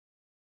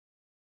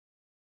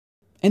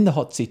In the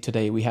hot seat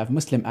today, we have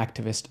Muslim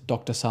activist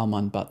Dr.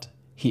 Salman Butt.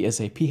 He is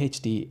a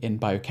PhD in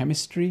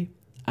biochemistry,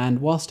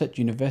 and whilst at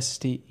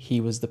university, he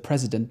was the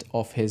president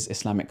of his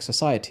Islamic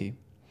Society.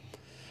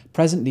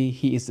 Presently,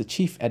 he is the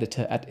chief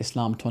editor at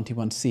Islam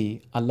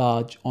 21C, a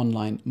large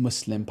online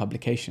Muslim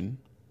publication.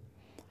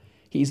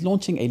 He is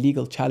launching a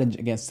legal challenge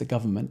against the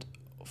government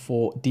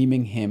for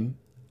deeming him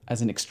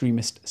as an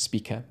extremist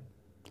speaker.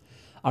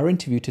 Our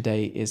interview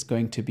today is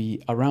going to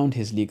be around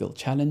his legal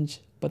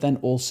challenge, but then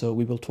also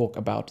we will talk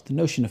about the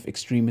notion of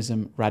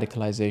extremism,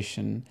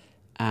 radicalisation,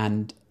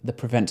 and the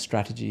prevent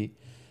strategy,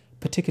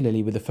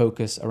 particularly with a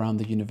focus around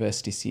the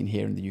university scene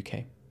here in the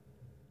UK.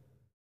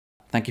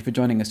 Thank you for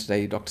joining us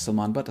today, Dr.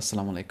 Salman Butt.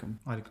 Assalamu alaikum.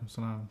 Alaikum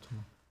salam.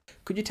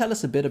 Could you tell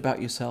us a bit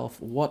about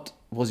yourself? What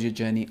was your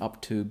journey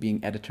up to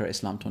being editor at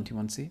Islam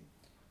 21C?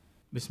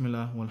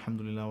 Bismillah,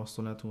 walhamdulillah,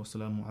 wassalatu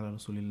wassalamu ala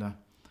rasulillah.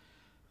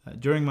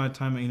 During my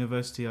time at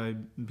university, I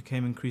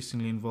became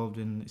increasingly involved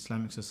in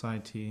Islamic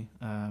society,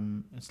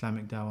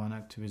 Islamic dawah and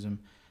activism.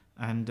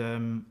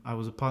 And I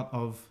was a part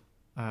of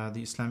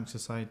the Islamic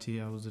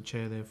Society. I was the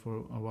chair there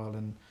for a while,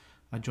 and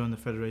I joined the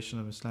Federation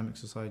of Islamic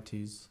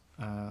Societies,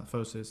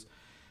 FOSIS.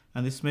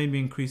 And this made me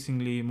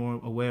increasingly more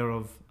aware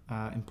of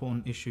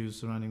important issues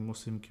surrounding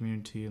Muslim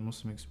community and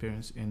Muslim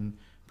experience in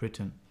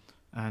Britain.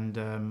 And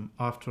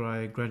after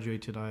I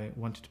graduated, I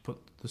wanted to put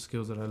the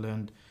skills that I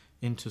learned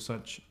into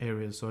such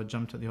areas. So I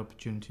jumped at the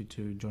opportunity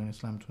to join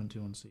Islam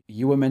 21C.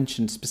 You were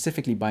mentioned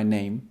specifically by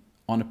name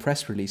on a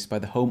press release by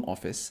the Home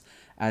Office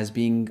as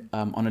being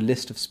on a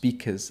list of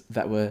speakers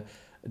that were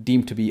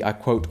deemed to be, I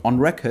quote, on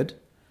record,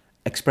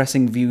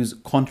 expressing views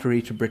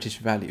contrary to British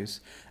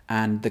values.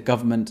 And the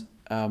government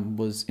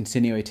was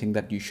insinuating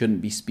that you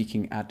shouldn't be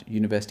speaking at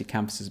university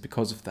campuses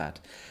because of that.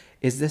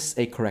 Is this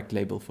a correct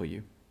label for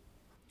you?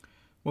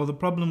 Well, the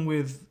problem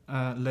with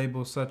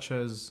labels such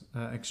as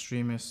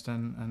extremist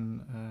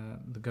and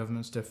the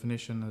government's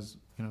definition as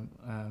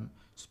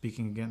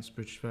speaking against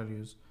British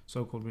values,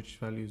 so-called British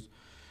values,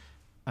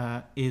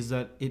 is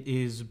that it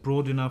is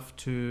broad enough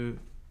to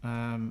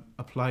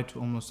apply to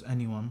almost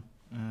anyone,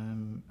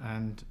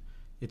 and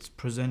it's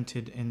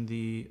presented in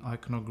the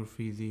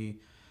iconography, the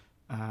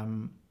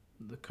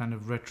kind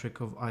of rhetoric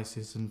of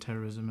ISIS and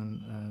terrorism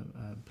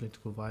and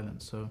political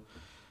violence. So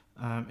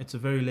it's a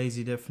very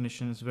lazy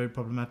definition. It's a very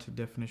problematic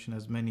definition,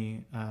 as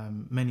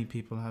many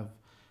people have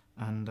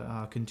and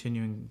are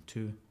continuing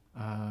to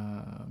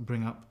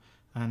bring up.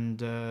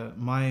 And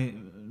my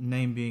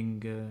name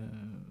being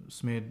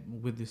smeared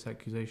with this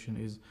accusation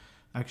is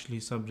actually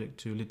subject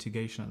to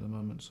litigation at the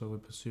moment. So we're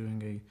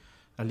pursuing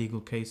a legal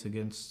case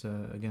against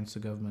the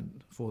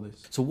government for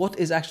this. So what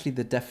is actually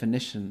the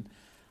definition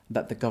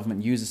that the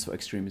government uses for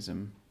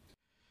extremism?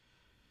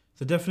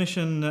 The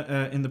definition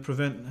in the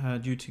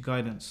Prevent Duty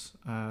guidance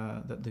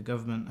that the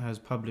government has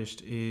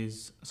published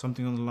is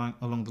something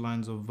along the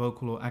lines of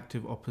vocal or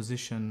active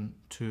opposition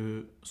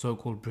to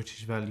so-called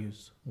British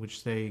values,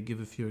 which they give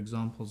a few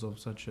examples of,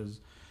 such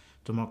as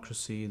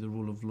democracy, the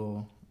rule of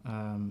law,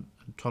 and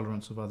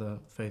tolerance of other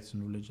faiths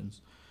and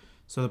religions.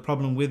 So the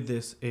problem with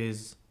this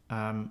is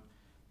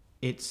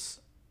it's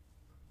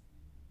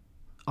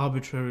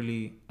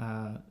arbitrarily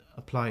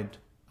applied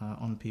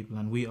on people,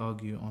 and we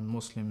argue on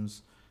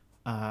Muslims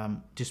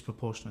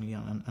disproportionately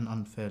and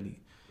unfairly.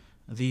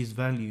 These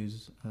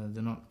values,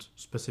 they're not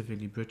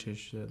specifically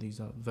British. These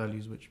are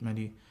values which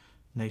many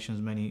nations,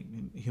 many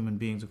human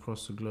beings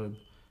across the globe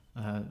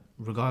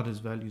regard as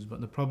values. But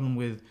the problem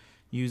with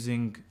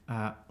using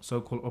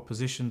so-called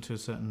opposition to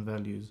certain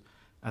values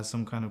as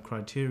some kind of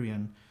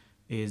criterion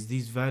is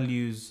these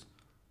values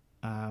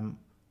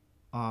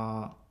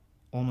are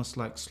almost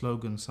like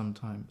slogans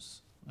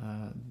sometimes.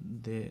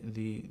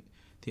 The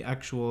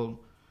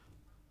actual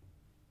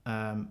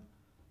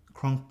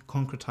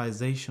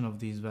concretization of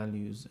these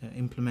values,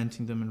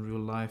 implementing them in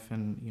real life,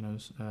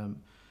 and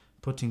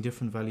putting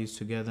different values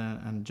together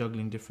and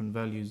juggling different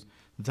values,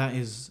 that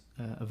is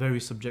a very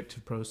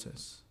subjective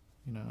process,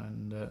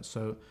 and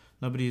so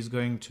nobody is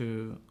going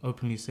to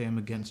openly say I'm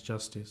against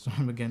justice or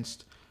I'm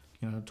against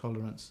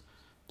tolerance.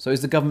 So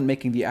is the government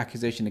making the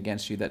accusation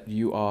against you that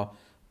you are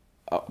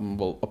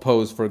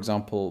oppose, for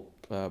example,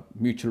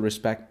 mutual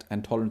respect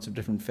and tolerance of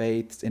different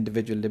faiths,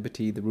 individual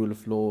liberty, the rule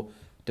of law,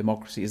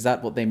 democracy? Is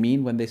that what they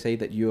mean when they say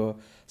that you're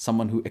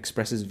someone who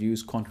expresses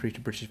views contrary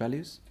to British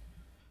values?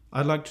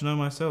 I'd like to know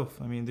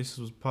myself. I mean, this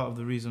was part of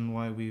the reason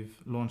why we've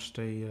launched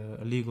a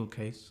legal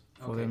case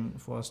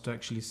for us to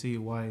actually see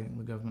why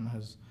the government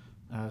has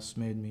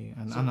smeared me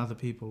and other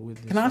people with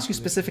this. Can I ask you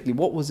specifically,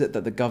 what was it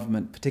that the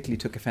government particularly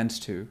took offence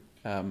to,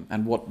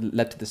 and what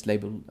led to this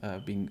label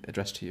being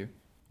addressed to you?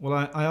 Well,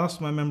 I asked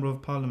my Member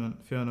of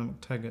Parliament, Fiona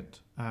McTaggart,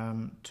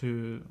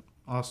 to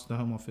ask the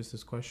Home Office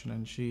this question,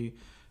 and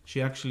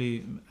she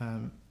actually,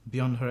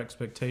 beyond her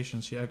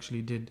expectations, she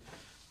actually did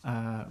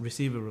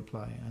receive a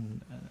reply.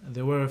 And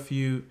there were a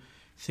few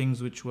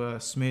things which were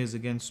smears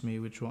against me,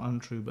 which were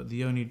untrue, but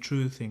the only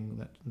true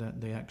thing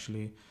that they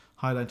actually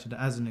highlighted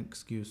as an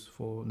excuse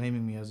for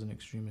naming me as an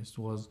extremist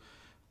was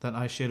that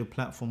I shared a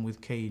platform with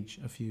Cage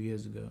a few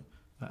years ago,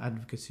 an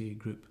advocacy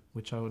group,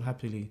 which I would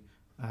happily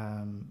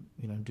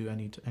do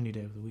any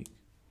day of the week.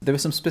 There were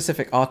some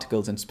specific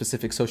articles and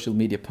specific social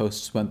media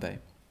posts, weren't they?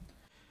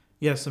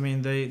 Yes, I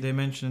mean, they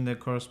mentioned in their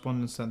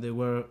correspondence that there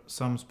were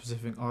some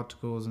specific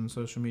articles and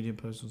social media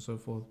posts and so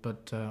forth,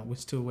 but we're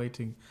still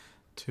waiting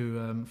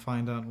to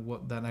find out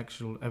what that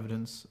actual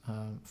evidence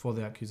for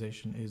the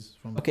accusation is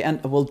from. Okay,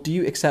 and well, do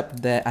you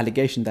accept their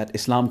allegation that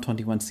Islam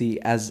 21C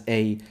as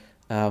a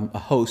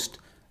host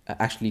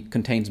actually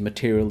contains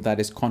material that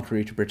is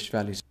contrary to British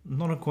values?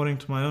 Not according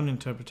to my own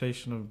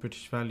interpretation of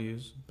British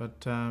values,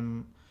 but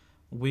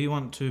we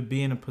want to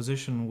be in a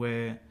position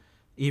where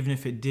even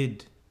if it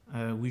did,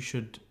 we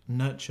should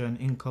nurture and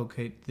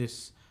inculcate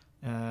this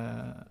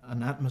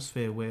an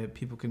atmosphere where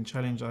people can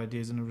challenge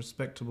ideas in a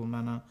respectable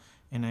manner,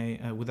 in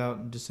a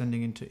without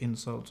descending into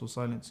insults or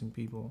silencing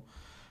people.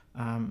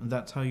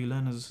 That's how you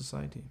learn as a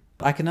society.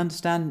 I can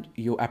understand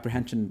your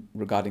apprehension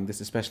regarding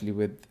this, especially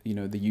with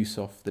the use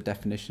of the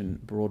definition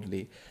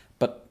broadly.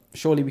 But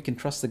surely we can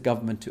trust the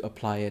government to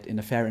apply it in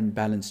a fair and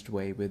balanced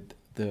way with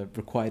the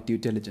required due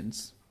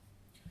diligence.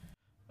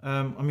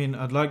 I mean,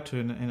 I'd like to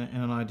in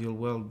an ideal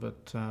world,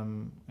 but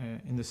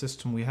in the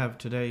system we have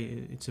today,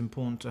 it's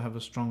important to have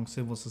a strong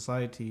civil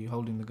society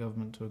holding the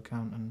government to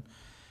account and,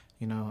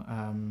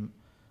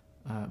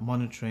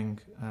 monitoring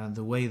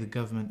the way the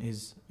government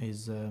is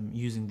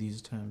using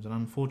these terms. And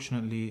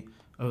unfortunately,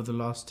 over the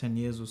last 10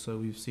 years or so,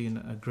 we've seen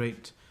a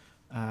great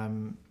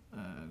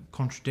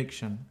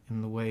contradiction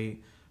in the way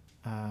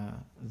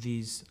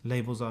these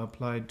labels are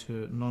applied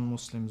to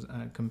non-Muslims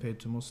compared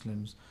to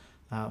Muslims.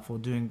 For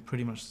doing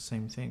pretty much the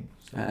same thing.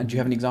 So, and do you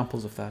have any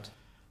examples of that?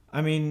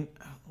 I mean,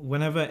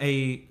 whenever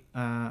a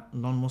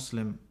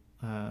non-Muslim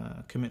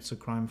commits a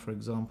crime, for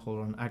example,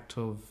 or an act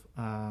of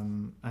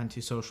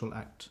antisocial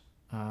act,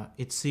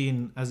 it's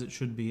seen as it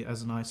should be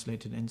as an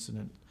isolated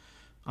incident.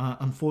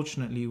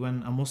 Unfortunately,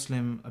 when a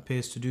Muslim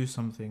appears to do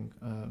something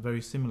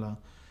very similar,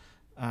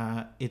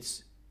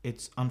 it's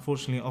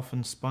unfortunately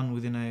often spun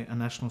within a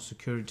national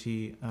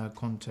security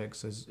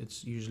context, as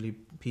it's usually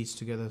pieced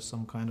together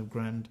some kind of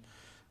grand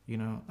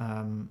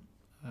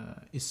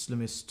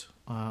Islamist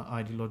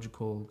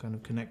ideological kind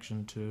of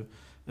connection to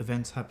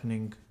events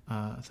happening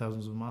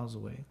thousands of miles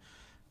away.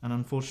 And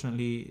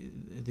unfortunately,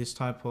 this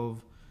type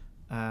of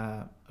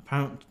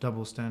apparent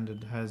double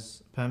standard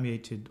has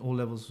permeated all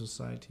levels of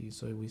society.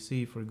 So we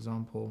see, for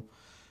example,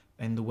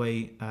 in the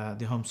way the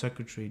then Home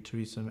Secretary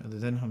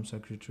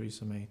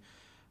Theresa May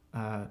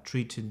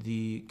treated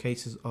the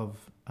cases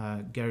of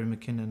Gary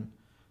McKinnon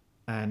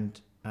and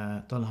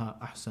Talha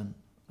Ahsan.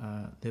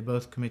 They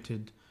both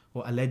committed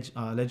or are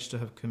alleged to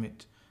have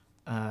committed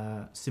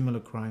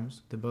similar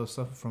crimes. They both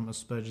suffer from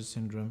Asperger's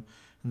syndrome,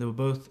 and they were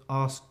both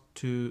asked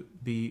to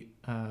be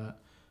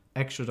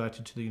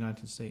extradited to the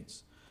United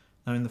States.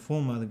 Now, in the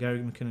former, the Gary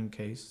McKinnon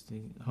case,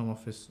 the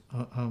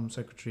Home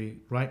Secretary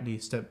rightly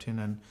stepped in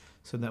and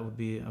said that would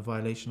be a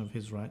violation of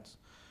his rights.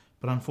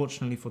 But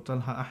unfortunately for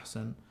Talha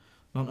Ahsan,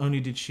 not only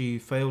did she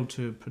fail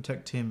to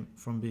protect him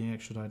from being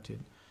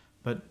extradited,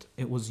 but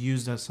it was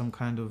used as some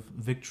kind of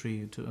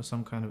victory,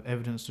 some kind of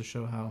evidence to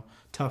show how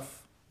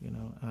tough,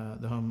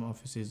 the Home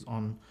Office is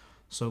on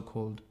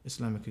so-called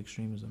Islamic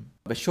extremism.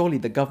 But surely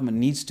the government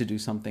needs to do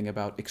something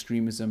about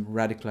extremism,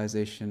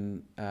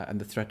 radicalization,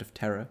 and the threat of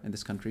terror in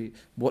this country.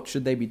 What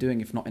should they be doing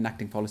if not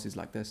enacting policies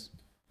like this?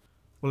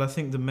 Well, I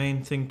think the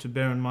main thing to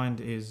bear in mind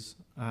is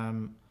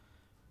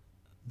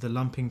the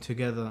lumping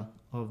together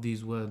of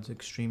these words: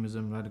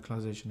 extremism,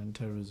 radicalization, and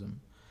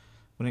terrorism.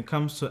 When it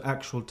comes to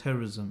actual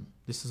terrorism,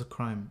 this is a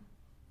crime.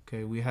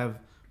 Okay, we have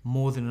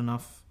more than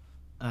enough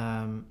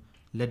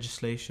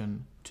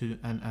legislation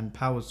and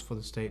powers for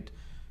the state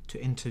to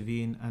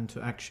intervene and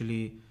to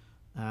actually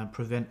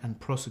prevent and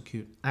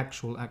prosecute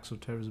actual acts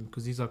of terrorism,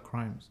 because these are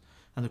crimes.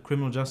 And the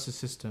criminal justice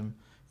system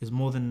is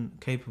more than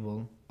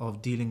capable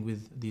of dealing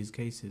with these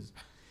cases.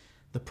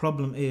 The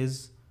problem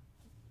is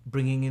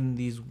bringing in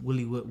these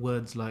woolly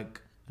words like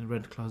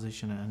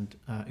radicalization and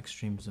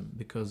extremism,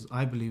 because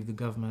I believe the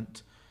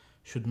government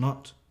should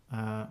not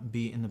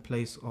be in the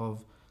place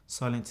of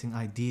silencing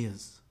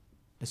ideas,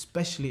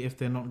 especially if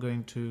they're not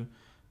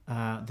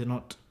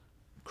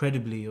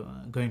credibly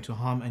going to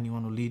harm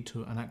anyone or lead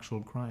to an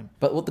actual crime.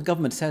 But what the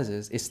government says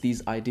is it's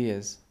these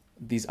ideas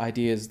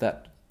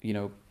that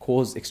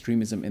cause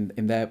extremism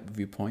in their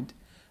viewpoint,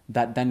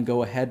 that then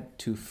go ahead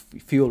to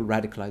fuel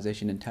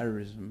radicalization and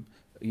terrorism.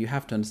 You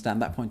have to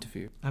understand that point of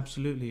view.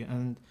 Absolutely,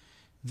 and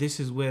this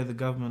is where the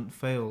government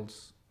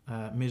fails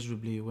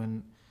miserably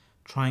when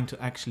trying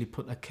to actually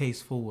put a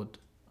case forward,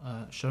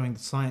 showing the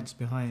science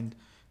behind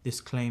this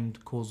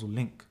claimed causal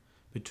link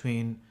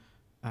between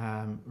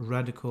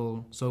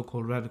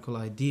so-called radical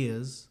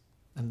ideas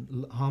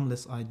and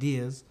harmless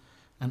ideas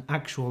and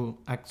actual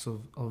acts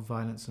of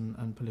violence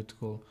and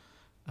political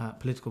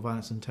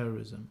violence and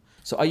terrorism.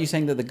 So are you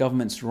saying that the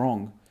government's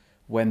wrong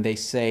when they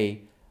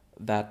say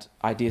that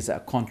ideas that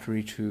are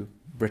contrary to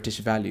British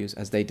values,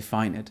 as they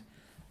define it,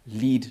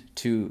 lead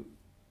to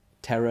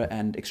terror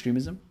and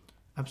extremism?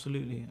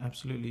 Absolutely.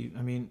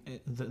 I mean,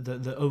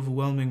 the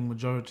overwhelming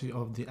majority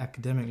of the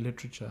academic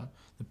literature,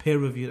 the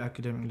peer-reviewed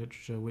academic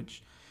literature,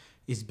 which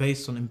is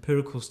based on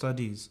empirical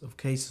studies of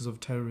cases of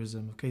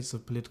terrorism, of cases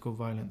of political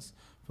violence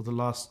for the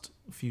last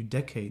few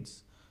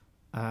decades,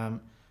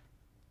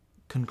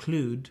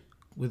 conclude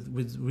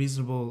with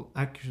reasonable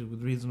accuracy,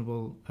 with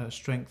reasonable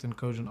strength and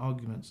cogent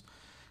arguments,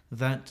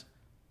 that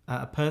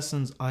a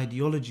person's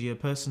ideology, a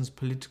person's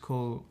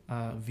political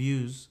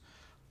views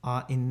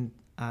are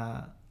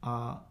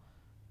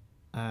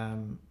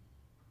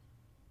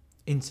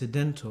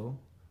incidental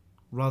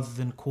rather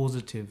than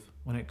causative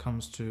when it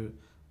comes to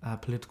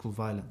political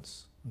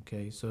violence.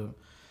 Okay, so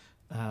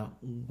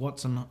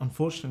what's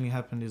unfortunately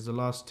happened is the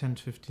last 10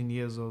 to 15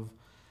 years of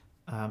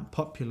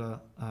popular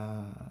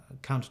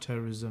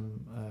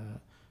counterterrorism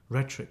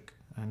rhetoric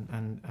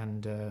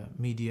and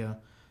media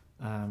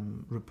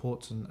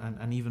reports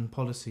and even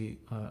policy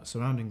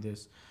surrounding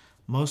this,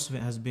 most of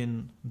it has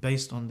been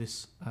based on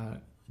this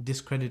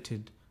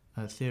discredited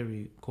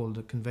theory called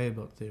the conveyor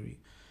belt theory,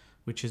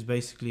 which is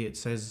basically, it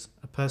says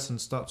a person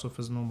starts off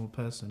as a normal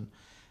person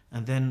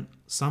and then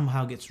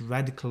somehow gets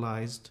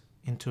radicalized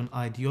into an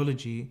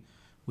ideology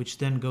which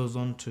then goes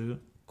on to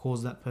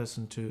cause that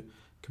person to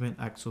commit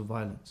acts of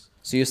violence.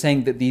 So you're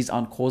saying that these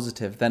aren't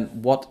causative. Then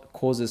what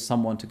causes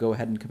someone to go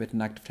ahead and commit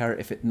an act of terror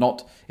if it's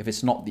not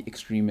the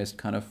extremist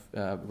kind of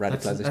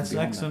radicalization? That's an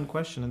excellent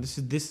question, and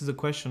this is a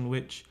question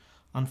which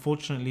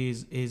unfortunately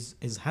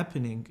is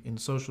happening in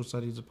social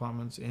studies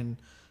departments, in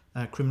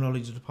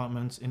criminology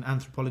departments, in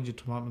anthropology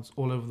departments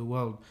all over the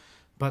world.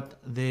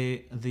 But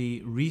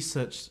the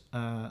research,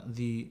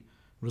 the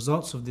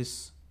results of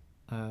this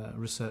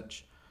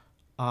research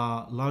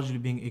are largely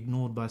being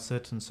ignored by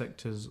certain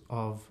sectors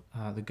of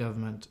the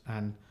government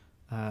and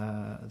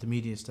the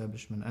media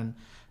establishment. And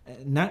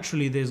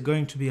naturally there's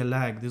going to be a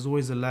lag. There's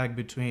always a lag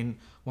between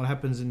what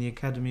happens in the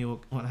academy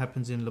or what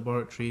happens in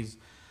laboratories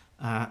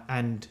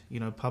and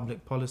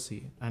public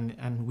policy.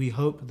 And we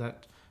hope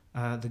that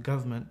the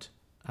government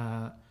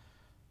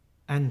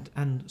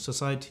and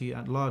society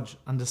at large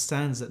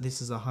understands that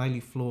this is a highly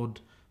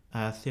flawed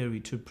theory,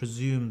 to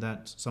presume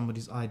that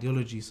somebody's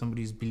ideology,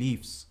 somebody's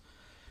beliefs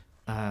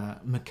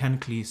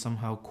mechanically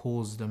somehow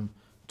cause them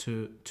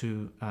to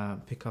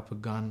pick up a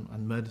gun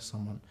and murder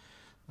someone,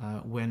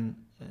 when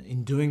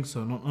in doing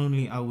so not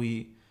only are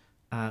we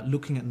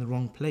looking at the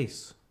wrong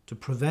place to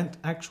prevent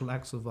actual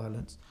acts of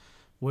violence,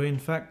 we're in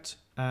fact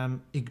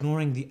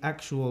ignoring the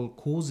actual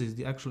causes,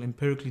 the actual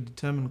empirically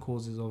determined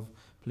causes of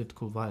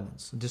political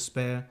violence: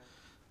 despair,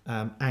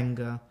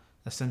 anger,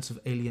 a sense of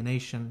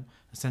alienation,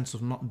 a sense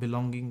of not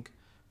belonging,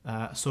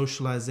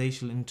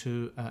 socialization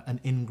into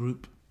an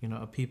in-group,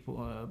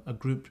 a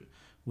group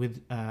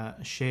with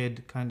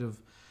shared kind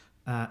of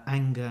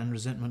anger and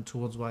resentment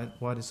towards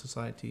wider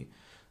society.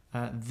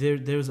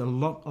 There's a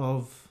lot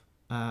of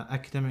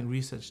academic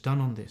research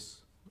done on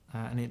this,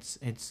 and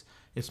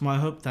it's my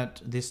hope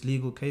that this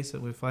legal case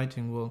that we're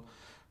fighting will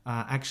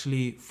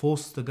actually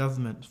force the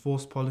government,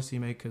 force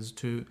policymakers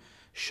to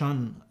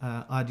shun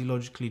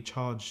ideologically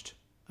charged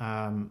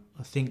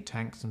think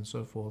tanks and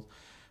so forth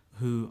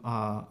who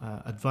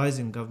are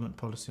advising government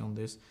policy on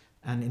this,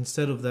 and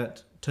instead of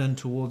that turn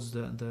towards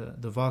the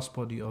vast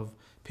body of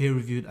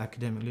peer-reviewed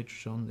academic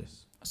literature on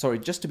this. Sorry,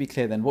 just to be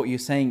clear then, what you're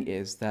saying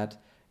is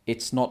that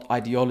it's not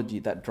ideology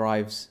that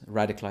drives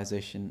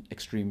radicalization,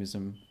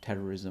 extremism,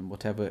 terrorism,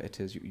 whatever it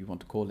is you want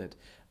to call it,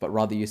 but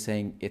rather you're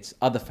saying it's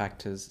other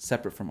factors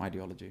separate from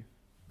ideology.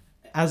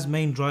 As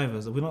main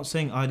drivers, we're not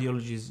saying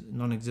ideology is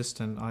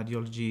non-existent.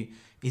 Ideology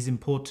is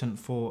important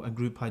for a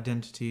group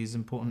identity, is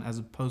important as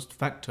a post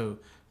facto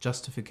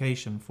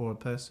justification for a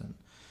person.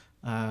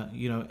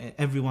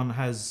 Everyone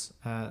has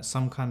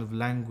some kind of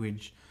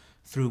language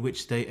through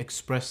which they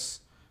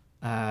express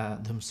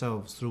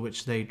themselves, through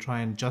which they try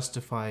and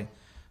justify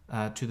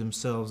to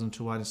themselves and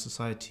to wider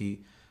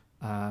society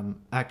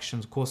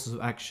actions, courses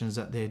of actions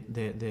that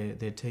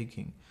they're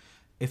taking.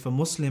 If a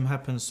Muslim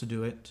happens to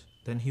do it,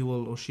 then he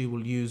will or she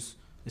will use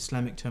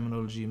Islamic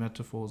terminology,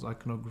 metaphors,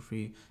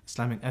 iconography,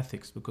 Islamic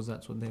ethics, because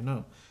that's what they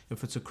know.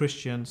 If it's a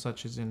Christian,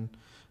 such as in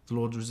the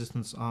Lord's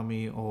Resistance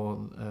Army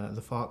or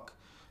the FARC,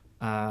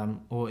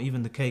 or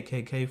even the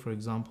KKK, for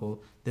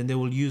example, then they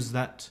will use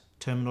that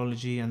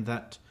terminology and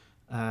that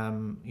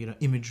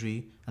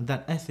imagery and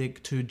that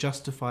ethic to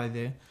justify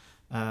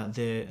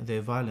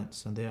their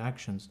violence and their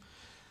actions.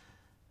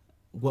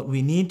 What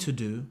we need to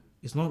do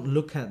is not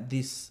look at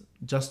this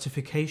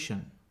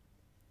justification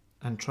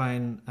and try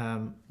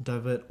and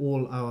divert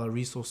all our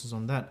resources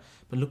on that,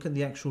 but look at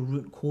the actual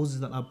root causes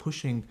that are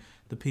pushing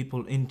the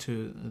people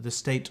into the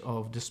state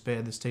of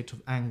despair, the state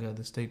of anger,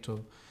 the state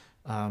of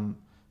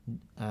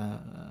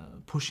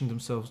pushing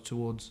themselves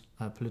towards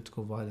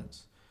political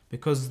violence.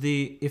 Because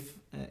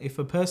if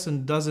a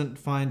person doesn't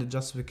find a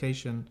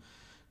justification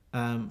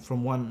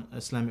from one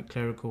Islamic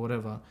cleric or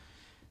whatever,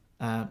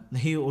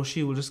 he or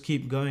she will just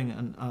keep going,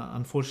 and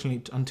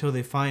unfortunately, until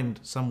they find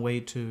some way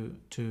to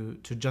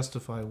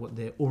justify what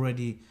they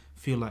already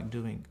feel like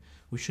doing.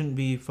 We shouldn't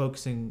be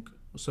focusing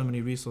so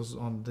many resources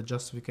on the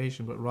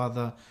justification, but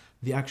rather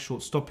the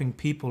actual stopping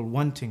people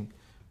wanting,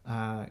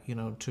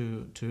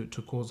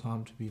 to cause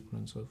harm to people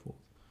and so forth.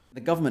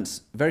 The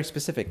government's very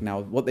specific now.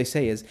 What they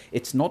say is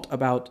it's not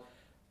about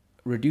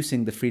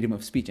reducing the freedom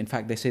of speech. In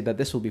fact, they say that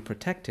this will be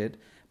protected,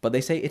 but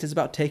they say it is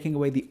about taking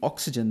away the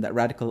oxygen that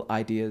radical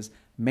ideas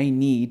may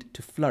need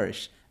to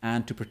flourish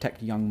and to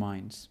protect young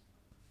minds.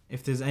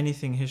 If there's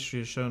anything history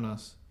has shown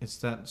us, it's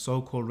that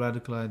so-called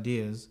radical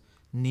ideas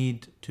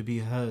need to be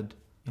heard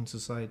in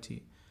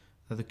society.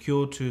 That the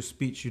cure to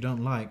speech you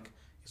don't like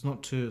is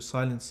not to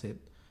silence it,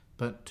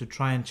 but to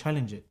try and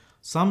challenge it.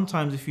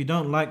 Sometimes if you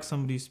don't like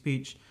somebody's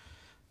speech,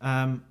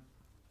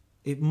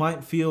 it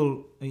might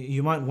feel,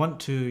 you might want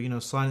to,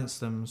 silence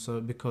them, so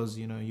because,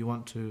 you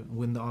want to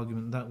win the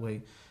argument that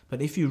way.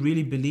 But if you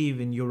really believe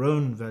in your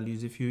own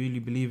values, if you really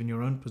believe in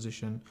your own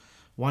position,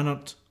 why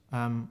not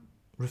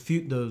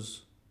refute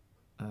those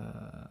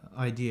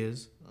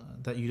ideas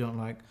that you don't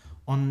like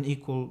on an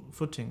equal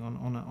footing,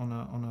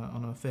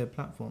 on a fair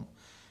platform?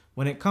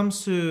 When it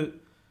comes to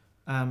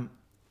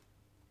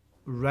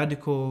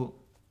political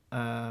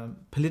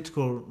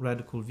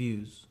radical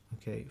views,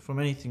 okay, from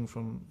anything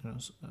from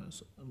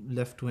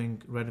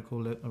left-wing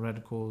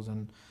radicals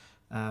and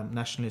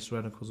nationalist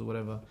radicals or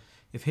whatever,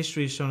 if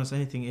history has shown us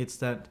anything, it's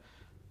that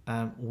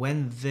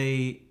when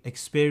they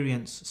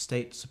experience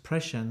state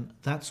suppression,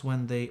 that's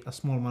when a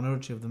small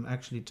minority of them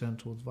actually turn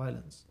towards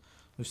violence.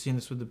 We've seen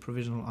this with the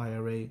provisional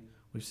IRA.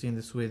 We've seen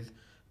this with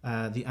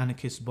the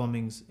anarchist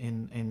bombings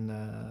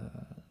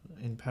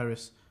in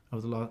Paris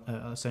over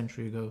a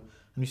century ago,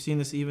 and we've seen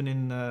this even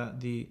in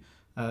the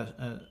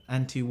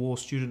anti-war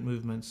student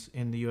movements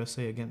in the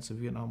USA against the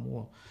Vietnam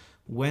War.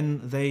 When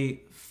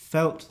they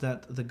felt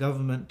that the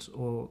government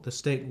or the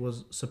state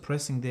was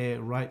suppressing their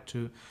right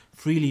to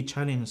freely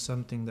challenge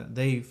something that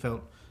they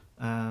felt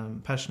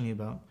passionately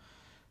about,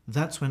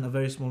 that's when a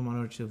very small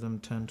minority of them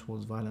turned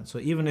towards violence. So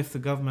even if the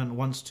government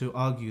wants to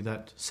argue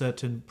that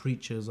certain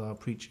preachers are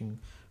preaching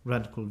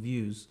radical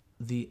views,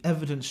 the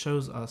evidence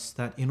shows us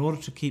that in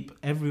order to keep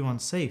everyone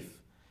safe,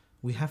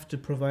 we have to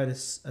provide a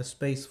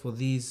space for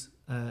these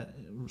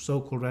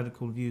so-called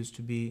radical views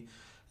to be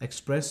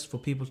expressed, for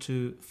people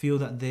to feel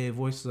that their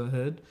voices are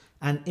heard,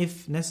 and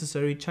if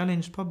necessary,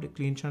 challenged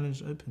publicly and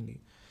challenged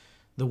openly.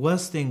 The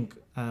worst thing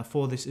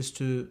for this is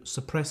to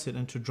suppress it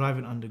and to drive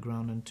it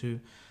underground and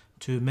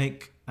to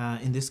make,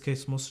 in this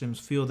case, Muslims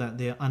feel that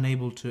they are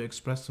unable to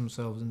express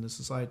themselves in the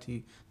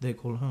society they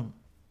call home.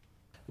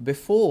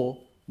 Before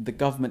the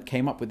government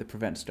came up with the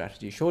Prevent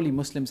strategy, surely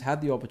Muslims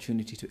had the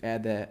opportunity to air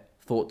their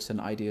thoughts and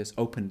ideas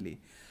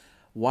openly.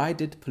 Why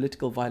did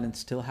political violence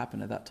still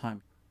happen at that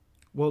time?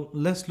 Well,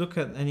 let's look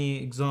at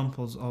any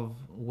examples of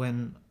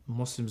when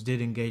Muslims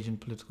did engage in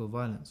political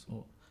violence,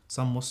 or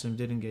some Muslims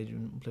did engage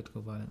in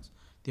political violence.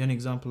 The only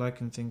example I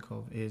can think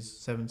of is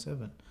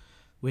 7/7,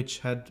 which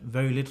had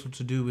very little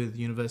to do with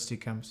university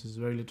campuses,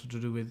 very little to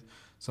do with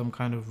some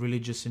kind of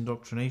religious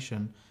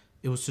indoctrination.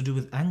 It was to do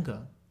with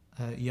anger,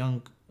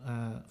 young,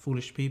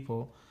 foolish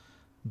people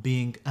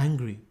being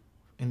angry.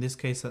 In this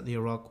case, at the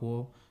Iraq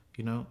War,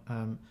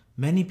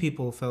 many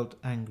people felt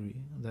angry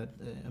that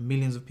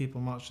millions of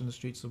people marched in the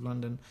streets of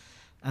London.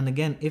 And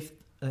again, if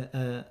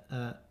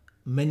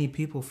many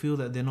people feel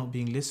that they're not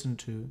being listened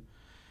to,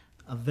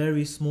 a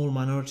very small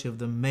minority of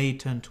them may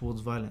turn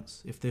towards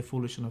violence if they're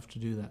foolish enough to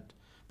do that.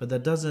 But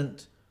that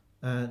doesn't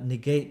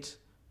negate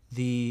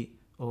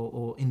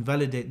or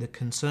invalidate the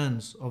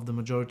concerns of the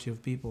majority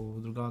of people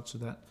with regards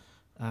to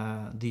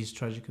these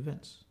tragic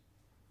events.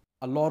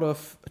 A lot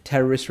of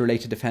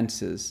terrorist-related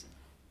offences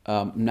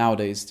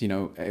nowadays,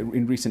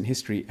 in recent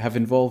history, have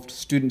involved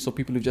students or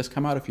people who've just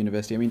come out of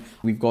university. I mean,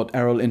 we've got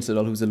Errol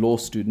Insadal, who's a law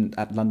student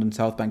at London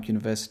South Bank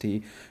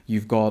University.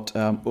 You've got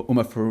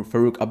Umar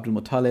Farouk Abdul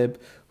Muttalib,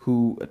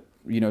 who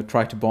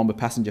tried to bomb a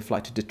passenger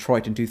flight to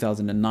Detroit in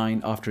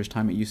 2009 after his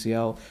time at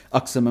UCL.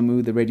 Aqsa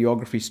Mahmood, the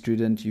radiography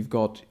student. You've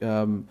got...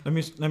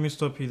 Let me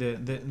stop you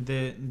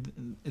there.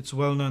 It's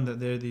well known that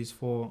there are these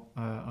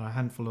a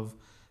handful of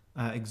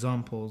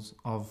examples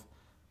of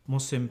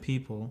Muslim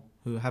people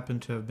who happen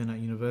to have been at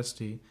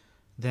university,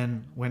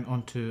 then went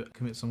on to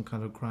commit some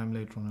kind of crime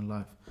later on in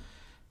life.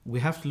 We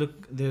have to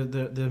look.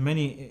 There are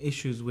many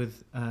issues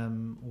with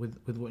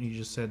what you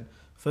just said.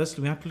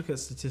 Firstly, we have to look at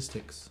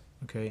statistics.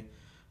 Okay,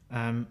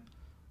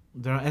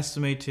 there are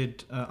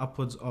estimated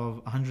upwards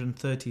of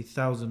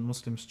 130,000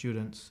 Muslim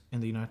students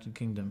in the United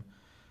Kingdom.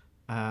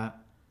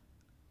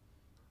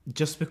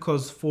 Just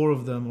because 4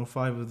 of them or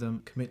 5 of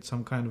them commit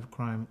some kind of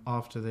crime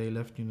after they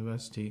left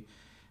university,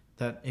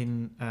 that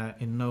in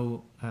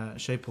no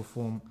shape or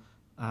form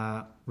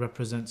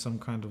represents some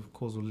kind of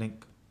causal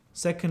link.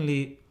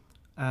 Secondly,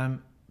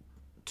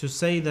 to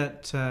say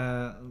that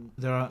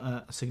there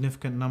are a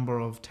significant number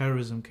of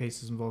terrorism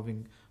cases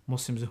involving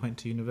Muslims who went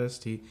to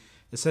university,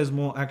 it says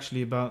more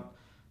actually about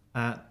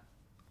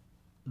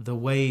the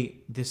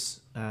way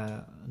this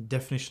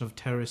definition of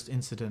terrorist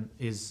incident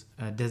is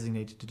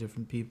designated to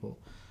different people.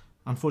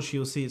 Unfortunately,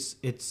 you'll see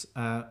it's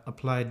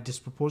applied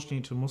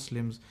disproportionately to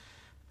Muslims,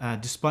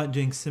 despite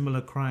doing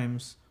similar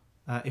crimes,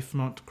 if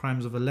not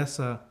crimes of a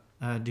lesser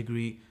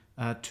degree,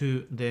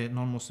 to their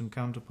non-Muslim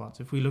counterparts.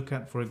 If we look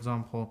at, for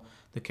example,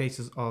 the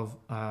cases of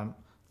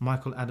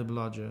Michael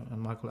Adebolaja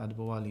and Michael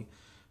Adebowale,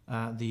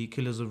 the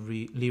killers of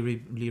Lee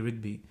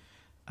Rigby,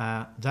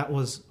 that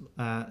was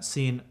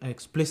seen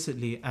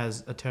explicitly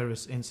as a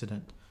terrorist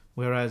incident,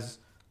 whereas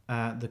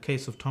the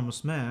case of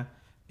Thomas Mayer,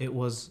 it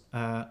was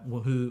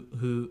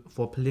who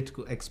for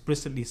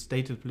explicitly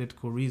stated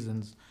political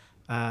reasons,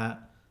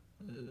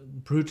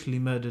 brutally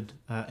murdered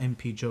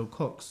MP Joe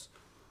Cox.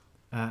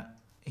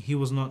 He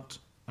was not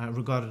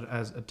regarded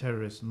as a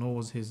terrorist, nor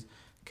was his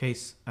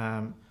case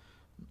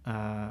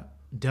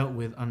dealt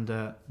with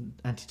under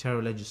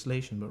anti-terror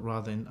legislation, but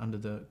rather under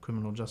the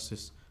criminal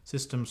justice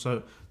system.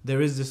 So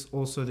there is this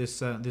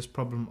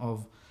problem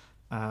of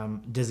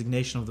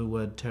designation of the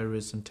word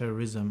terrorist and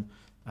terrorism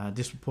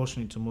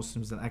disproportionate to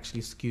Muslims that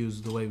actually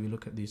skews the way we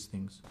look at these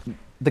things.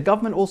 The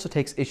government also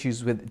takes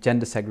issues with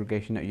gender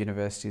segregation at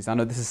universities. I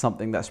know this is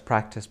something that's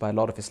practiced by a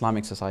lot of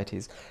Islamic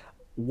societies.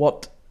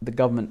 What the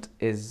government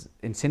is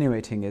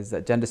insinuating is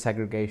that gender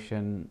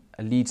segregation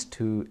leads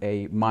to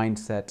a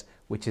mindset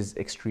which is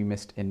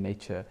extremist in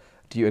nature.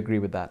 Do you agree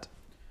with that?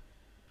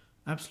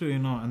 Absolutely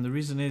not. And the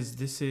reason is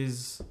this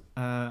is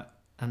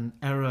an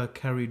error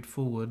carried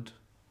forward,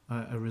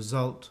 a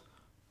result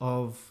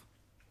of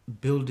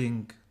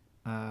building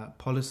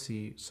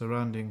policy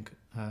surrounding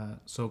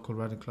so-called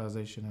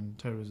radicalization and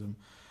terrorism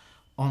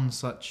on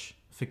such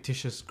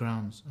fictitious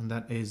grounds, and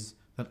that is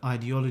that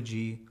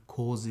ideology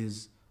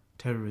causes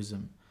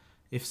terrorism.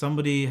 If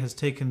somebody has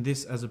taken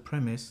this as a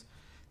premise,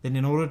 then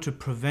in order to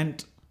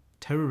prevent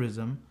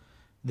terrorism,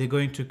 they're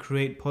going to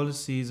create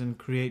policies and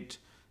create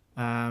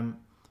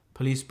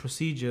police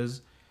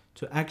procedures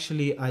to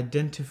actually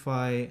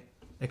identify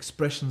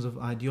expressions of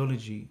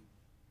ideology,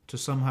 to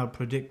somehow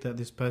predict that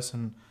this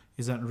person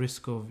is at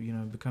risk of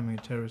becoming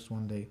a terrorist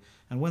one day.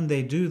 And when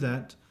they do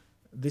that,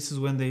 this is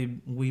when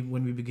we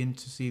begin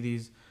to see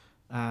these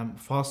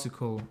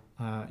farcical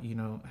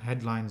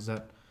headlines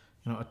that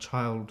a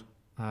child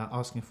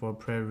asking for a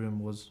prayer room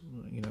was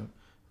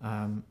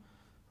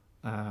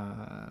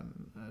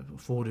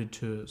forwarded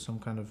to some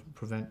kind of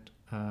prevent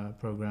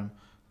program.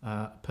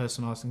 A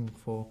person asking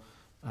for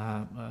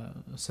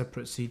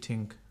separate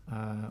seating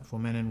for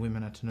men and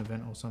women at an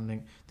event or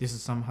something. This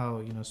is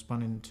somehow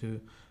spun into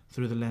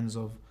through the lens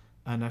of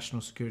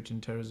national security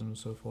and terrorism and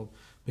so forth,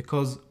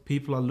 because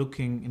people are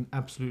looking in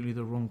absolutely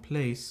the wrong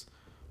place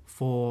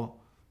for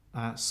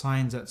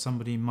signs that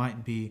somebody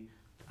might be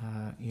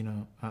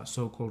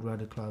so-called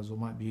radicalized or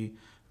might be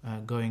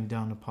going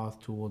down a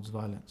path towards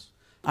violence.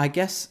 I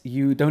guess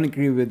you don't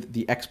agree with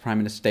the ex-Prime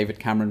Minister David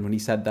Cameron when he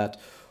said that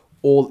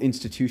all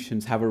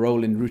institutions have a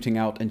role in rooting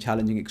out and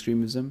challenging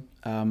extremism.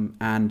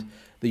 And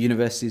the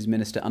university's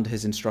minister, under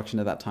his instruction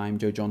at that time,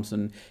 Joe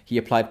Johnson, he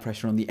applied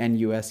pressure on the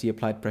NUS, he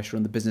applied pressure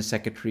on the business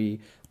secretary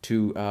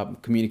to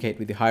communicate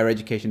with the Higher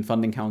Education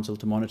Funding Council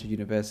to monitor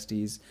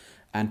universities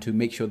and to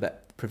make sure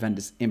that Prevent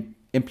is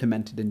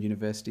implemented in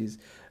universities.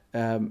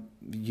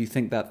 You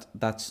think that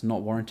that's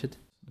not warranted?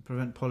 The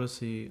Prevent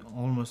policy,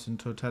 almost in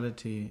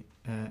totality,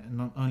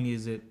 not only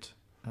is it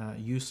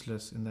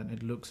useless in that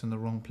it looks in the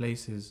wrong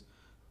places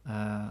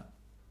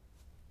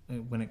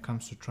when it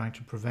comes to trying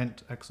to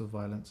prevent acts of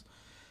violence,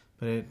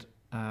 but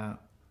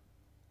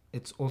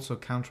it's also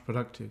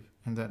counterproductive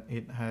in that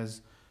it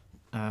has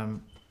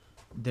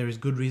there is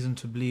good reason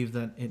to believe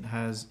that it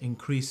has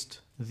increased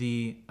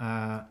the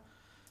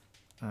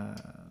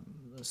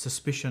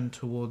suspicion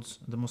towards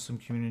the Muslim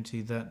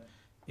community, that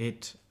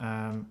it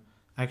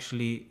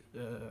actually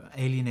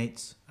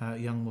alienates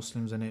young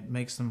Muslims, and it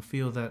makes them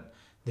feel that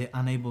they're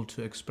unable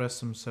to express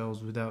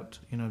themselves without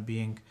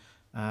being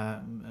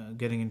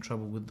getting in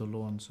trouble with the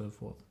law and so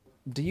forth.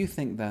 Do you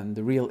think then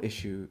the real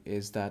issue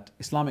is that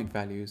Islamic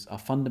values are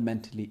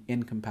fundamentally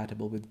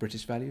incompatible with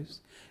British values?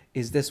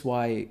 Is this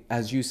why,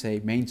 as you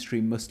say,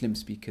 mainstream Muslim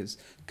speakers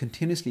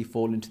continuously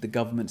fall into the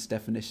government's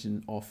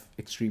definition of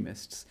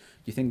extremists?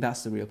 Do you think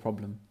that's the real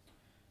problem?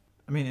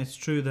 I mean, it's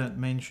true that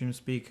mainstream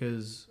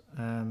speakers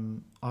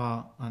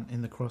are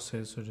in the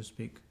crosshairs, so to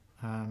speak,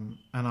 and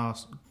are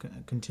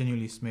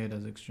continually smeared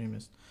as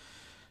extremists.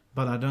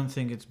 But I don't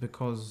think it's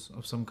because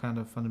of some kind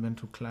of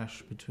fundamental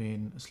clash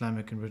between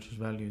Islamic and British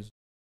values.